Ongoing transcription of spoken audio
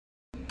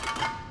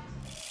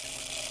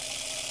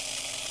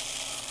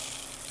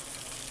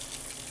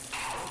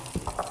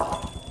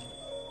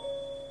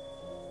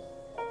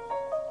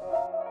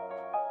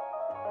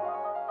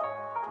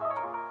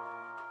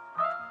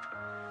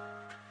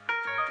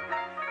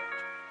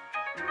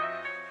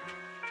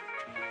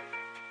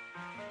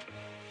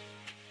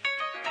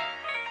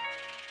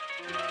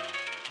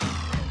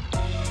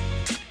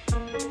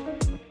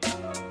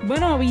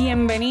Bueno,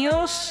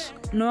 bienvenidos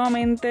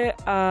nuevamente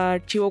a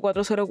Archivo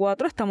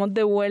 404. Estamos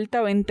de vuelta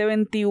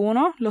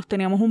 2021. Los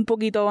teníamos un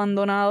poquito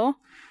abandonados,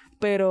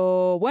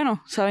 pero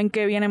bueno, saben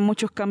que vienen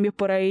muchos cambios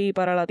por ahí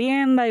para la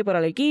tienda y para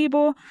el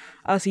equipo.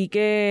 Así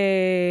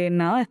que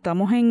nada,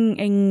 estamos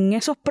en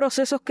esos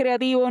procesos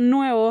creativos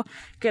nuevos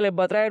que les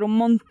va a traer un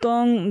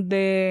montón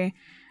de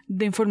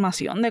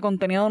información, de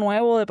contenido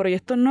nuevo, de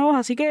proyectos nuevos.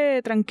 Así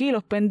que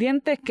tranquilos,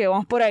 pendientes, que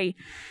vamos por ahí.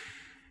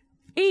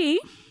 Y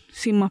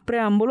sin más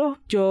preámbulos,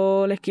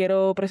 yo les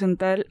quiero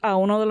presentar a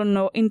uno de los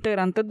nuevos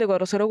integrantes de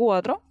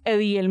 404,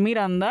 Ediel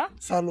Miranda.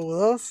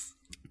 Saludos.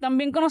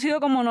 También conocido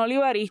como Noli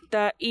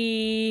Barista.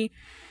 Y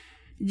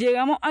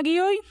llegamos aquí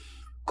hoy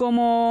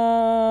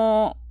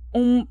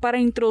para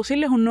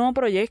introducirles un nuevo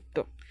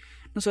proyecto.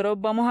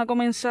 Nosotros vamos a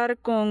comenzar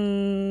con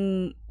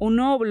un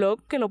nuevo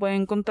blog que lo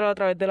pueden encontrar a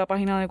través de la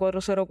página de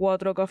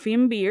 404 Coffee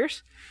and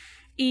Beers.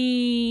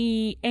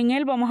 Y en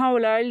él vamos a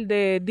hablar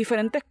de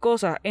diferentes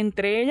cosas,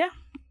 entre ellas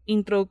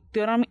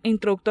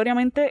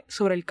introductoriamente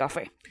sobre el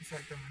café.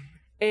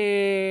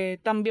 Exactamente.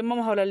 También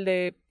vamos a hablar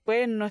de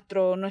pues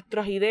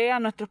nuestras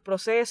ideas, nuestros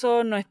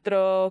procesos,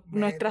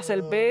 nuestra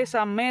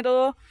cerveza,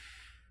 métodos.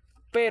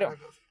 Pero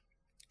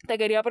te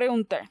quería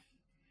preguntar,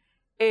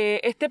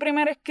 este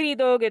primer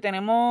escrito que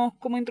tenemos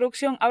como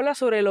introducción habla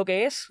sobre lo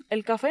que es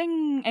el café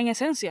en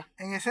esencia.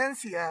 En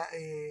esencia,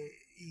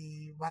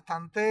 y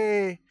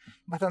bastante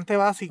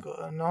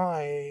básico, ¿no?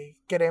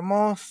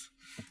 Queremos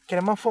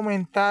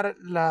fomentar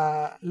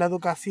la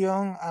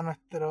educación a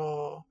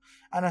nuestro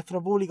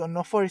público,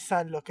 no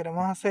forzarlos.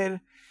 Queremos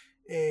hacer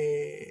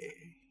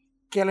que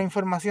la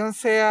información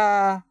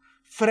sea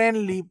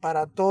friendly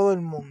para todo el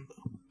mundo.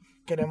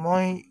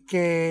 Queremos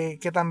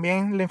que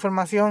también la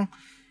información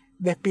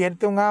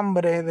despierte un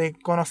hambre de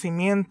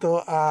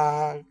conocimiento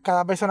a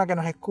cada persona que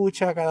nos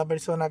escucha, a cada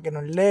persona que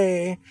nos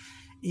lee.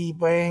 Y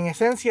pues en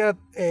esencia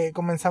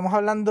comenzamos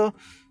hablando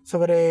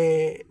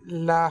sobre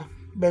las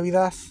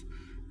bebidas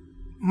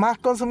más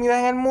consumidas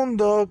en el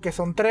mundo, que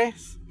son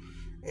 3.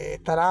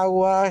 Está el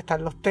agua,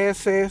 están los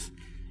teces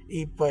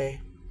y pues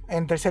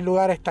en tercer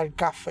lugar está el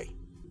café.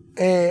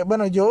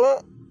 Bueno, yo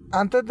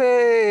antes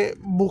de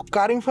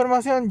buscar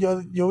información, yo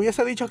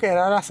hubiese dicho que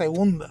era la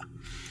segunda.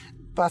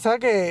 Pasa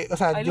que, o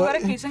sea, hay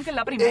lugares que dicen que es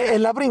la primera.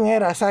 Es la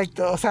primera,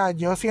 exacto. O sea,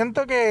 yo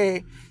siento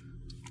que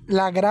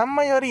la gran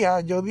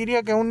mayoría, yo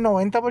diría que un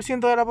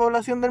 90% de la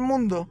población del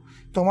mundo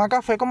toma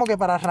café como que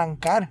para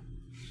arrancar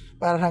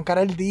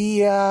el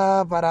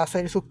día, para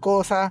hacer sus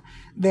cosas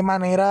de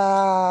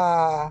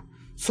manera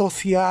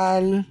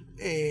social.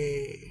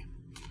 Es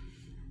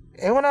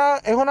una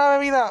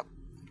bebida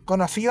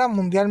conocida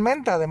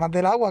mundialmente, además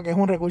del agua, que es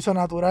un recurso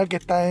natural que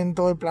está en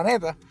todo el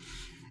planeta.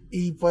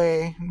 Y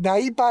pues de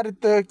ahí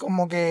parte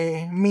como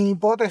que mi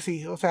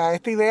hipótesis, o sea,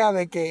 esta idea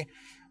de que,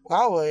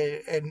 wow,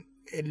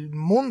 el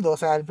mundo, o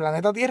sea, en el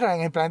planeta Tierra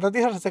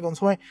se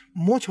consume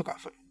mucho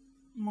café.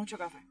 Mucho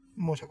café.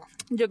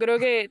 Yo creo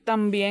que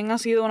también ha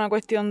sido una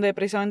cuestión de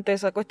precisamente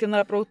esa cuestión de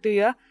la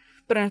productividad,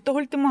 pero en estos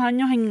últimos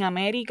años en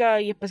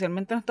América y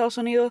especialmente en Estados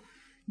Unidos,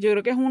 yo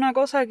creo que es una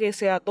cosa que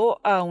se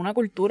ató a una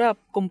cultura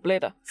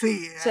completa.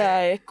 Sí. O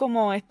sea, es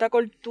como esta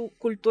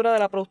cultura de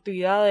la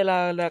productividad, de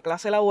la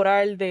clase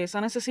laboral, de esa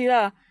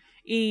necesidad,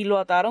 y lo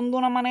ataron de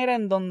una manera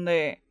en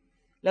donde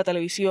la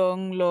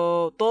televisión,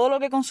 todo lo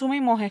que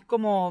consumimos es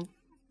como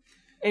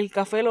el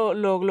café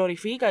lo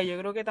glorifica, y yo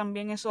creo que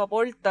también eso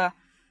aporta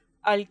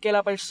al que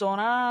la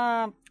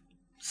persona o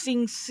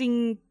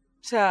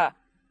sea,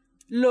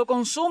 lo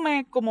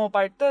consume como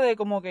parte de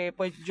como que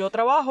pues yo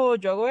trabajo,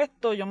 yo hago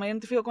esto, yo me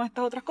identifico con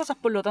estas otras cosas,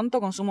 por lo tanto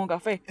consumo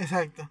café.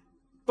 Exacto.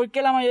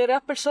 Porque la mayoría de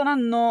las personas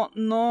no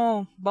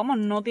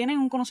tienen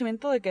un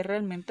conocimiento de que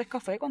realmente es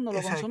café cuando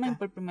lo consumen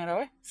por primera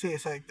vez. Sí,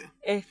 exacto.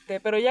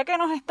 Pero ya que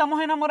nos estamos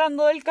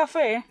enamorando del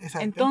café, exacto,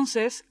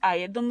 entonces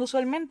ahí es donde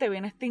usualmente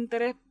viene este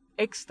interés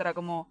extra,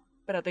 como,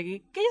 espérate,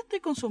 ¿qué yo estoy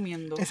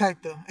consumiendo?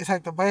 Exacto.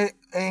 Pues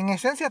en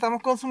esencia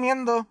estamos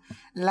consumiendo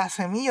la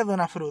semilla de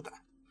una fruta.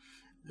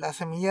 La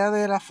semilla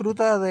de la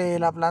fruta de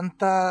la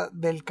planta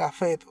del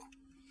cafeto.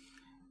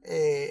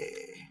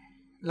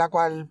 La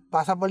cual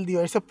pasa por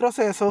diversos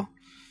procesos.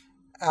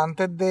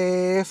 Antes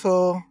de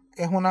eso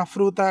es una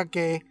fruta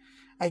que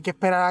hay que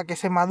esperar a que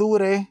se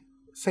madure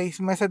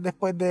 6 meses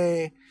después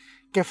de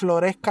que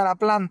florezca la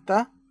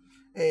planta.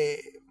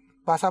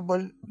 Pasa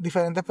por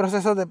diferentes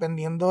procesos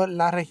dependiendo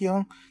la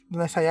región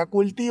donde se haya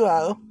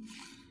cultivado.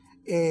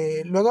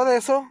 Luego de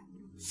eso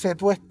se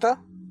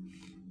tuesta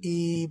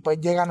y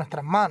pues llega a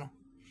nuestras manos.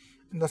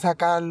 Entonces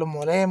acá lo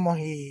molemos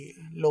y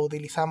lo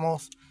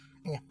utilizamos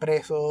en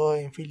expreso,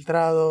 en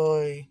filtrado.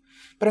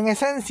 Pero en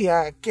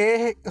esencia,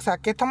 ¿qué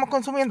estamos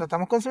consumiendo?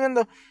 Estamos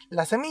consumiendo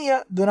la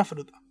semilla de una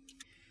fruta.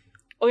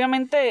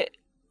 Obviamente,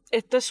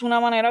 esto es una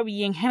manera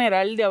bien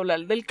general de hablar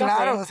del café.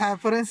 Claro, o sea,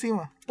 por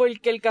encima.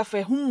 Porque el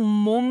café es un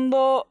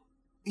mundo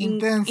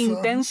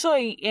intenso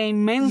e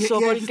inmenso.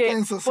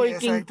 Porque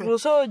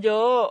incluso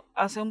yo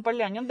hace un par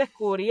de años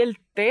descubrí el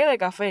té de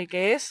café,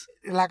 que es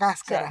la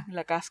cáscara. O sea,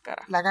 la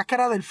cáscara. La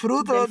cáscara del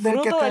fruto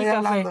del que estoy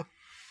hablando.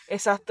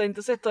 Exacto,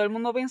 entonces todo el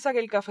mundo piensa que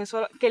el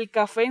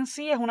café en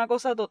sí es una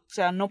cosa, o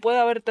sea, no puede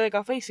haber té de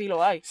café y sí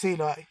lo hay. Sí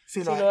lo hay,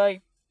 sí Sí lo hay. lo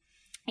hay.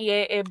 Y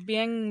es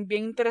bien,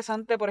 bien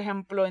interesante, por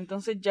ejemplo,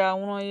 entonces ya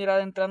uno ir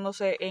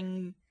adentrándose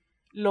en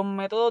los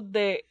métodos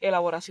de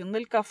elaboración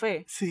del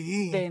café.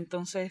 Sí. De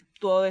entonces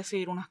tú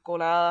decir unas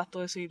coladas, tú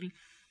decir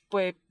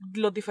pues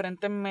los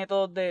diferentes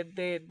métodos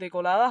de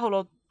coladas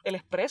o el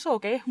expreso, o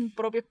qué es un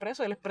propio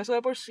expreso. El expreso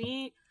de por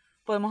sí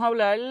podemos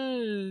hablar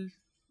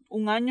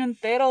un año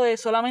entero de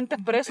solamente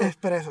expreso.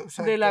 Expreso,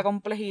 exacto. De la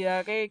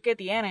complejidad que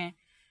tiene.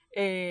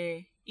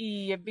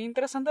 Y es bien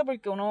interesante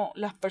porque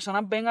las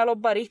personas ven a los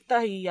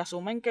baristas y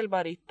asumen que el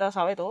barista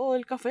sabe todo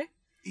del café.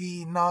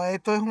 Y no,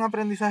 esto es un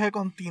aprendizaje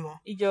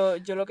continuo. Y yo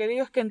lo que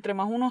digo es que entre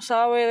más uno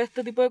sabe de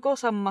este tipo de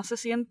cosas, más se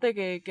siente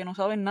que no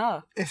saben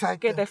nada. Exacto.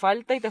 Que te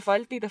falta y te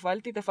falta y te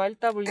falta y te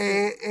falta.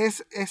 Porque...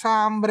 es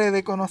esa hambre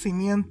de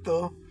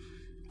conocimiento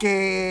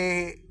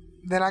de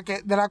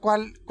la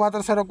cual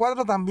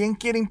 404 también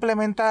quiere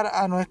implementar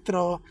a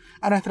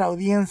nuestra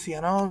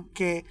audiencia, ¿no?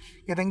 Que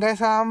tenga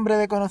esa hambre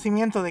de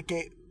conocimiento de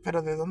que,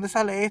 pero ¿de dónde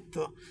sale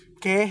esto?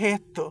 ¿Qué es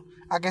esto?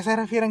 ¿A qué se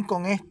refieren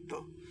con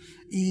esto?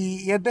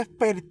 Y es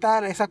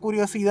despertar esa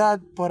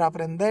curiosidad por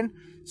aprender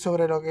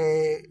sobre lo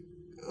que,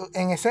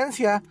 en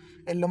esencia,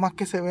 es lo más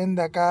que se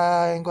vende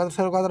acá en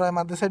 404,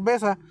 además de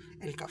cerveza,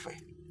 el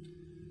café.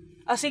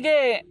 Así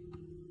que,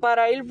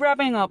 para ir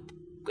wrapping up,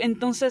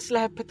 entonces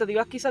las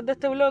expectativas quizás de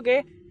este blog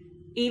es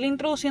ir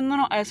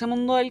introduciéndonos a ese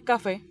mundo del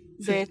café,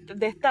 Sí.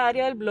 de esta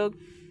área del blog,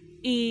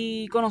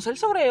 y conocer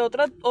sobre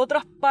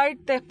otras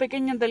partes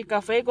pequeñas del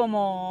café,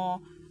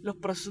 como los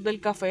procesos del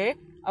café.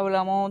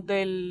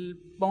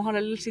 Vamos a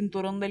hablar del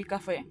cinturón del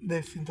café.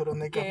 Del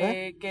cinturón del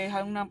café. Que es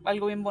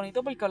algo bien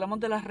bonito porque hablamos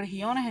de las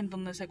regiones en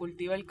donde se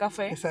cultiva el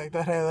café. Exacto,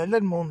 alrededor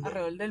del mundo.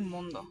 Alrededor del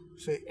mundo.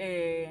 Sí.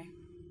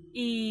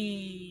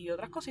 Y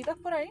otras cositas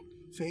por ahí.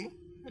 Sí.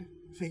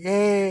 Así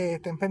que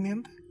estén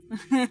pendientes.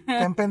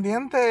 Estén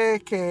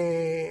pendientes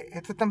que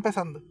esto está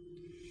empezando.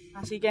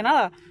 Así que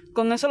nada,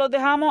 con eso los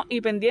dejamos y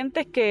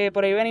pendientes que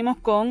por ahí venimos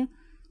con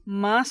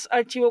más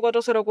Archivo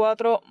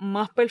 404,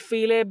 más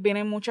perfiles,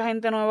 viene mucha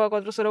gente nueva a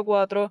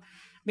 404,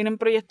 vienen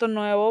proyectos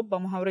nuevos,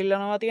 vamos a abrir la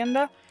nueva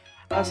tienda.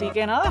 Así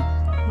que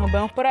nada, nos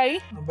vemos por ahí.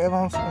 Nos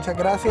vemos, muchas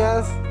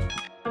gracias.